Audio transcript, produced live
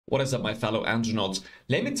What is up, my fellow astronauts?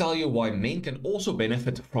 Let me tell you why men can also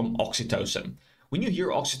benefit from oxytocin. When you hear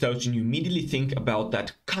oxytocin, you immediately think about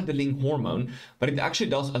that cuddling hormone, but it actually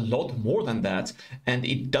does a lot more than that, and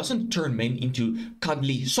it doesn't turn men into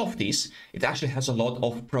cuddly softies. It actually has a lot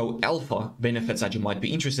of pro-alpha benefits that you might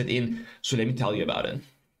be interested in, so let me tell you about it.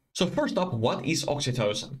 So first up, what is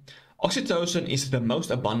oxytocin? Oxytocin is the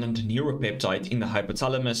most abundant neuropeptide in the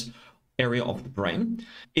hypothalamus area of the brain.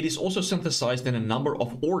 It is also synthesized in a number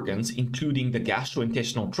of organs, including the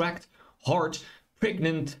gastrointestinal tract, heart,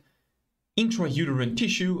 pregnant, intrauterine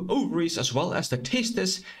tissue, ovaries, as well as the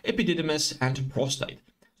testes, epididymis, and prostate.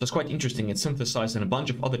 So it's quite interesting. It's synthesized in a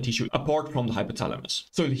bunch of other tissue apart from the hypothalamus.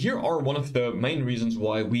 So here are one of the main reasons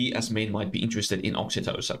why we as men might be interested in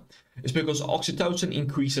oxytocin. It's because oxytocin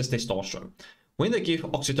increases testosterone. When they give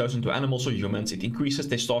oxytocin to animals or humans, it increases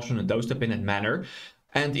testosterone in a dose-dependent manner,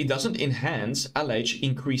 and it doesn't enhance LH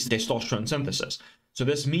increased testosterone synthesis. So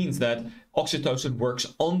this means that oxytocin works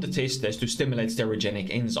on the testes to stimulate steroidogenic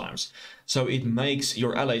enzymes. So it makes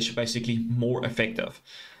your LH basically more effective.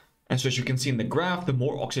 And so as you can see in the graph, the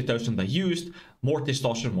more oxytocin they used, more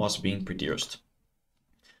testosterone was being produced.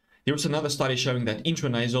 There was another study showing that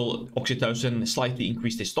intranasal oxytocin slightly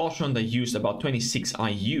increased testosterone. They used about 26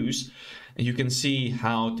 IUs. And you can see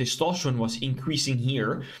how testosterone was increasing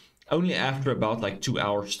here only after about like 2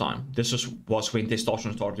 hours time. This was when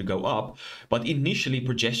testosterone started to go up, but initially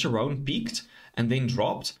progesterone peaked and then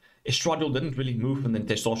dropped. Estradiol didn't really move and then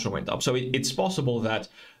testosterone went up. So it's possible that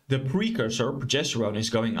the precursor, progesterone, is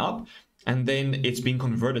going up and then it's being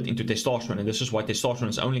converted into testosterone, and this is why testosterone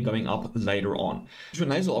is only going up later on.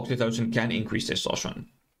 Intranasal oxytocin can increase testosterone.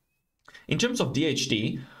 In terms of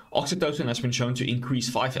DHT, oxytocin has been shown to increase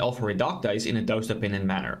 5-alpha reductase in a dose-dependent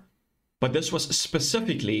manner. But this was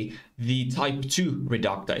specifically the type 2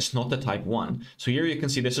 reductase, not the type 1. So here you can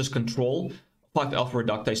see this is control 5-alpha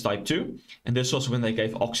reductase type 2, and this was when they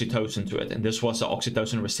gave oxytocin to it, and this was the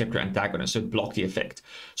oxytocin receptor antagonist, so it blocked the effect.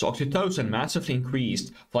 So oxytocin massively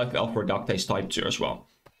increased 5-alpha reductase type 2 as well.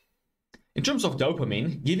 In terms of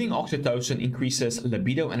dopamine, giving oxytocin increases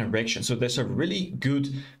libido and erection, so there's a really good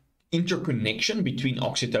interconnection between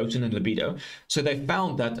oxytocin and libido. So they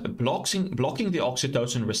found that blocking the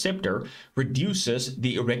oxytocin receptor reduces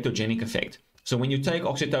the erectogenic effect. So when you take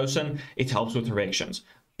oxytocin, it helps with erections.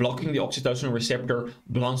 Blocking the oxytocin receptor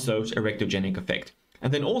blunts those erectogenic effect.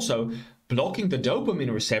 And then also blocking the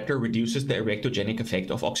dopamine receptor reduces the erectogenic effect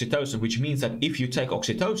of oxytocin, which means that if you take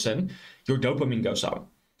oxytocin, your dopamine goes up,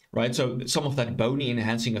 right? So some of that bony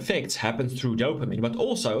enhancing effects happens through dopamine, but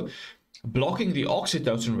also blocking the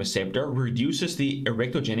oxytocin receptor reduces the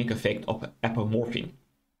erectogenic effect of apomorphine.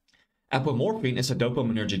 Apomorphine is a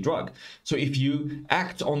dopaminergic drug. So if you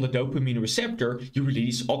act on the dopamine receptor, you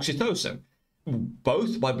release oxytocin.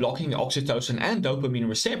 Both by blocking the oxytocin and dopamine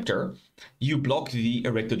receptor, you block the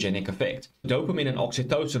erectogenic effect. Dopamine and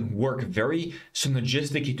oxytocin work very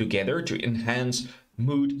synergistically together to enhance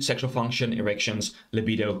mood, sexual function, erections,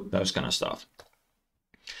 libido, those kind of stuff.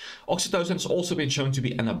 Oxytocin has also been shown to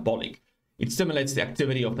be anabolic. It stimulates the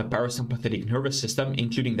activity of the parasympathetic nervous system,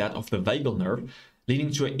 including that of the vagal nerve,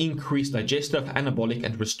 leading to an increased digestive, anabolic,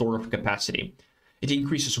 and restorative capacity. It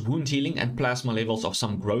increases wound healing and plasma levels of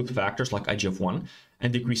some growth factors like IGF-1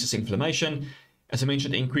 and decreases inflammation. As I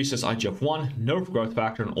mentioned, it increases IGF-1, nerve growth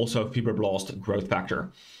factor, and also fibroblast growth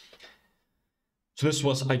factor. So this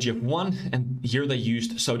was IGF-1, and here they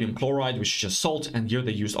used sodium chloride, which is just salt, and here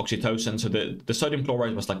they used oxytocin. So the sodium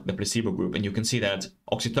chloride was like the placebo group, and you can see that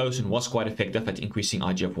oxytocin was quite effective at increasing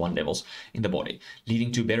IGF-1 levels in the body,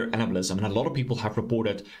 leading to better anabolism. And a lot of people have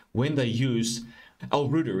reported when they use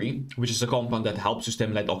L-Rudery, which is a compound that helps to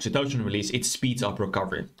stimulate oxytocin release, it speeds up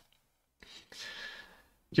recovery.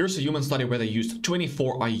 Here's a human study where they used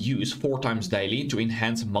 24 IUs 4 times daily to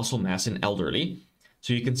enhance muscle mass in elderly.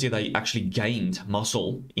 So you can see they actually gained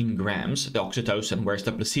muscle in grams, the oxytocin, whereas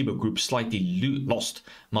the placebo group slightly lost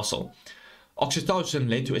muscle. Oxytocin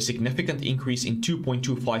led to a significant increase in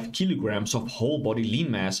 2.25 kilograms of whole body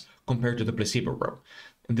lean mass compared to the placebo group.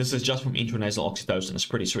 And this is just from intranasal oxytocin. It's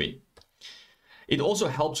pretty sweet. It also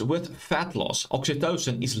helps with fat loss.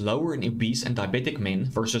 Oxytocin is lower in obese and diabetic men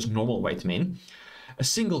versus normal weight men. A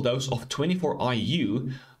single dose of 24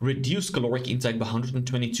 IU reduced caloric intake by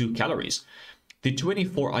 122 calories. The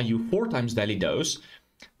 24 IU 4 times daily dose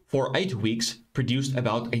for 8 weeks produced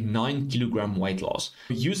about a 9 kilogram weight loss.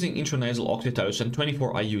 Using intranasal oxytocin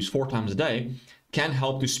 24 IUs 4 times a day can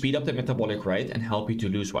help to speed up the metabolic rate and help you to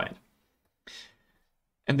lose weight.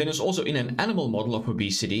 And then there's also in an animal model of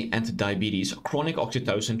obesity and diabetes, chronic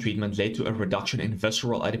oxytocin treatment led to a reduction in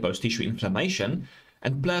visceral adipose tissue inflammation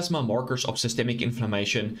and plasma markers of systemic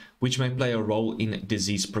inflammation, which may play a role in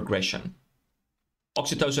disease progression.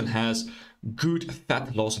 Oxytocin has good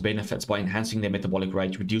fat loss benefits by enhancing their metabolic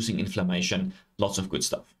rate, reducing inflammation, lots of good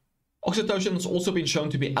stuff. Oxytocin has also been shown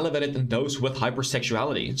to be elevated in those with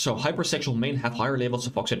hypersexuality. So hypersexual men have higher levels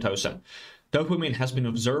of oxytocin. Dopamine has been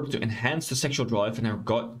observed to enhance the sexual drive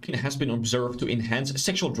and has been observed to enhance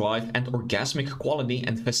sexual drive and orgasmic quality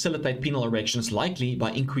and facilitate penile erections, likely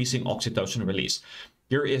by increasing oxytocin release.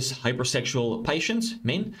 Here is hypersexual patients,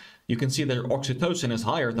 men. You can see their oxytocin is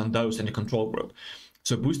higher than those in the control group.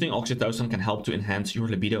 So boosting oxytocin can help to enhance your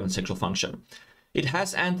libido and sexual function. It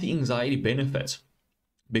has anti-anxiety benefits,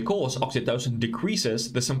 because oxytocin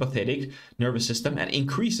decreases the sympathetic nervous system and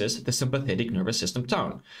increases the sympathetic nervous system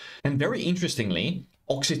tone. And very interestingly,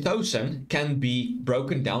 oxytocin can be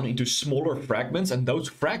broken down into smaller fragments, and those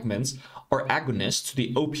fragments are agonists to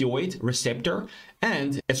the opioid receptor,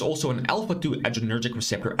 and it's also an alpha-2 adrenergic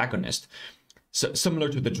receptor agonist. So similar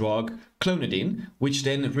to the drug clonidine, which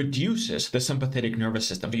then reduces the sympathetic nervous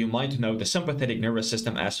system. You might know the sympathetic nervous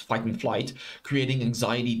system as fight and flight, creating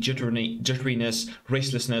anxiety, jitteriness,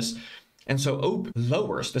 restlessness. And so OAP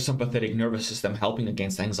lowers the sympathetic nervous system, helping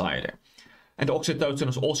against anxiety. And oxytocin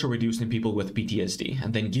is also reduced in people with PTSD,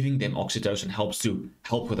 and then giving them oxytocin helps to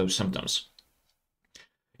help with those symptoms.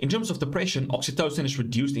 In terms of depression, oxytocin is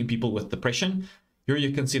reduced in people with depression. Here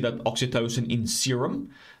you can see that oxytocin in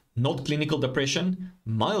serum, not clinical depression,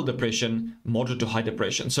 mild depression, moderate to high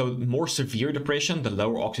depression. So more severe depression, the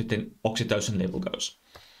lower oxytocin level goes.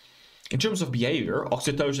 In terms of behavior,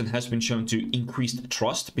 oxytocin has been shown to increase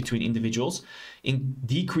trust between individuals,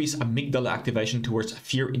 decrease amygdala activation towards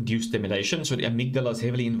fear-induced stimulation. So the amygdala is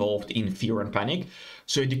heavily involved in fear and panic,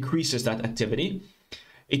 so it decreases that activity.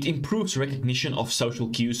 It improves recognition of social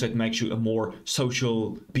cues, so it makes you a more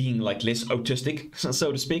social being, like less autistic,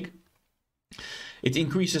 so to speak. It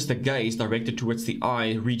increases the gaze directed towards the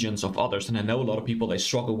eye regions of others. And I know a lot of people, they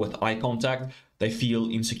struggle with eye contact. They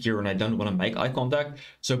feel insecure and they don't want to make eye contact.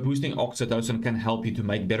 So boosting oxytocin can help you to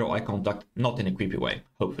make better eye contact, not in a creepy way,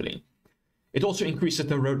 hopefully. It also increases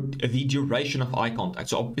the duration of eye contact.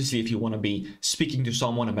 So obviously, if you want to be speaking to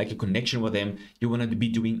someone and make a connection with them, you want to be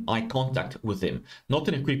doing eye contact with them. Not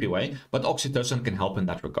in a creepy way, but oxytocin can help in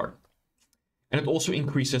that regard. And it also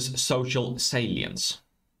increases social salience.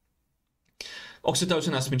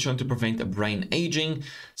 Oxytocin has been shown to prevent brain aging.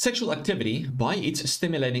 Sexual activity, by its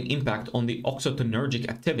stimulating impact on the oxytocinergic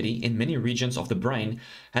activity in many regions of the brain,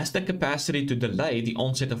 has the capacity to delay the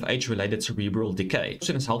onset of age-related cerebral decay.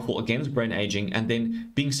 Oxytocin is helpful against brain aging, and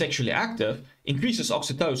then being sexually active increases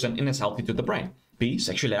oxytocin and is healthy to the brain. Be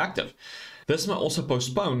sexually active. This may also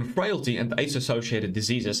postpone frailty and age-associated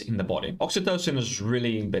diseases in the body. Oxytocin is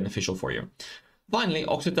really beneficial for you. Finally,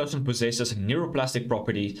 oxytocin possesses neuroplastic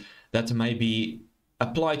properties that may be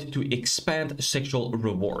applied to expand sexual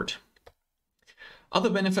reward. Other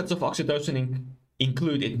benefits of oxytocin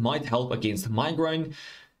include it might help against migraine.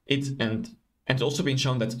 It's also been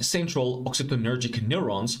shown that central oxytocinergic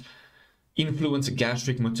neurons influence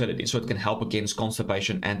gastric motility, so it can help against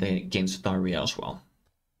constipation and against diarrhea as well.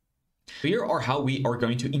 Here are how we are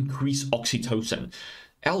going to increase oxytocin.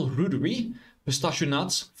 L-rudery, pistachio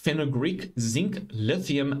nuts, fenugreek, zinc,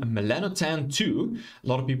 lithium, melanotan 2. A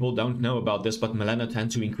lot of people don't know about this, but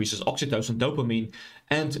melanotan 2 increases oxytocin, dopamine,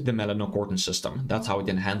 and the melanocortin system. That's how it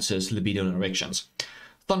enhances libido and erections.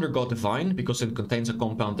 Thunder God Divine, because it contains a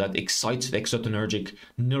compound that excites the exotinergic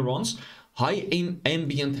neurons. High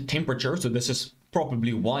ambient temperature, so this is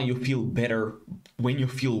probably why you feel better when you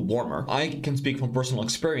feel warmer. I can speak from personal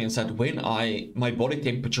experience that when my body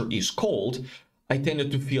temperature is cold, I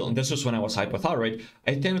tended to feel, and this was when I was hypothyroid,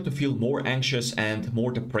 I tended to feel more anxious and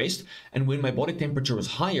more depressed. And when my body temperature was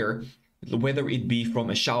higher, whether it be from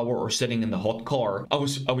a shower or sitting in the hot car, I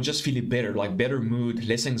would just feel better, like better mood,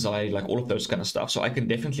 less anxiety, like all of those kind of stuff. So I can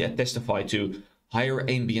definitely testify to higher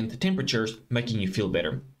ambient temperatures making you feel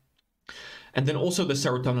better. And then also the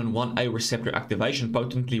serotonin 1A receptor activation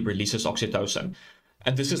potently releases oxytocin.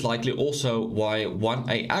 And this is likely also why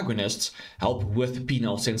 1A agonists help with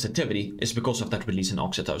penile sensitivity, is because of that release in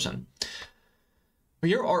oxytocin.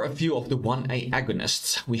 Here are a few of the 1A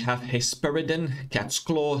agonists. We have hesperidin, cat's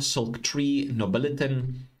claw, silk tree,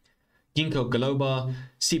 nobilitin, ginkgo biloba,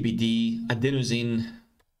 CBD, adenosine.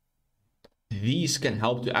 These can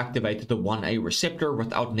help to activate the 1A receptor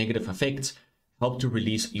without negative effects, help to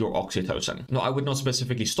release your oxytocin. Now, I would not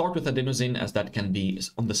specifically start with adenosine, as that can be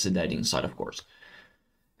on the sedating side, of course.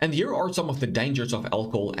 And here are some of the dangers of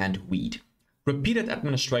alcohol and weed. Repeated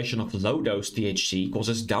administration of low-dose THC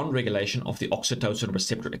causes downregulation of the oxytocin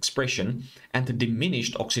receptor expression and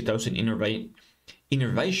diminished oxytocin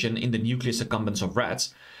innervation in the nucleus accumbens of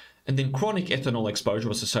rats. And then chronic ethanol exposure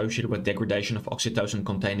was associated with degradation of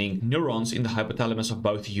oxytocin-containing neurons in the hypothalamus of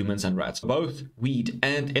both humans and rats. Both weed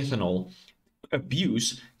and ethanol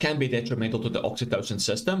abuse can be detrimental to the oxytocin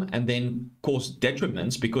system and then cause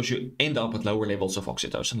detriments because you end up with lower levels of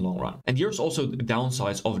oxytocin in the long run. And here's also the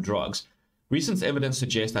downsides of drugs. Recent evidence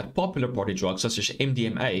suggests that popular party drugs such as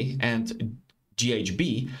MDMA and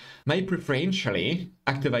GHB may preferentially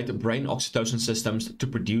activate brain oxytocin systems to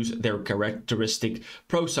produce their characteristic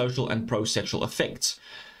pro-social and pro-sexual effects.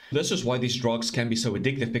 This is why these drugs can be so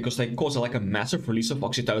addictive, because they cause like a massive release of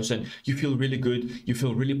oxytocin. You feel really good, you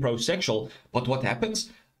feel really pro-sexual, but what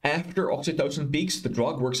happens? After oxytocin peaks, the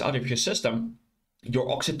drug works out of your system, your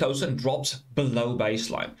oxytocin drops below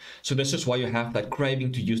baseline. So this is why you have that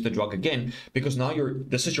craving to use the drug again, because now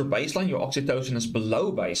this is your baseline, your oxytocin is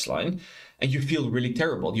below baseline, and you feel really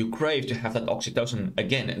terrible. You crave to have that oxytocin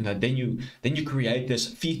again, and then you create this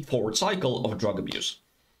feed-forward cycle of drug abuse.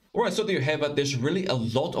 All right, so there you have it. There's really a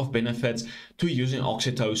lot of benefits to using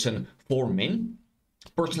oxytocin for men.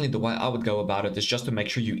 Personally, the way I would go about it is just to make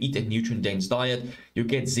sure you eat a nutrient-dense diet. You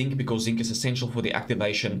get zinc because zinc is essential for the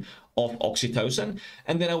activation of oxytocin.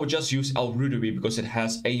 And then I would just use L-Rudery because it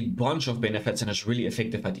has a bunch of benefits and is really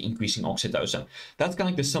effective at increasing oxytocin. That's kind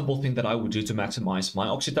of the simple thing that I would do to maximize my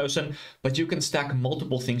oxytocin, but you can stack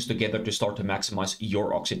multiple things together to start to maximize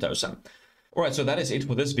your oxytocin. All right, so that is it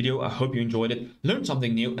for this video. I hope you enjoyed it, learned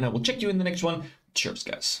something new, and I will check you in the next one. Cheers,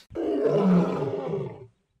 guys.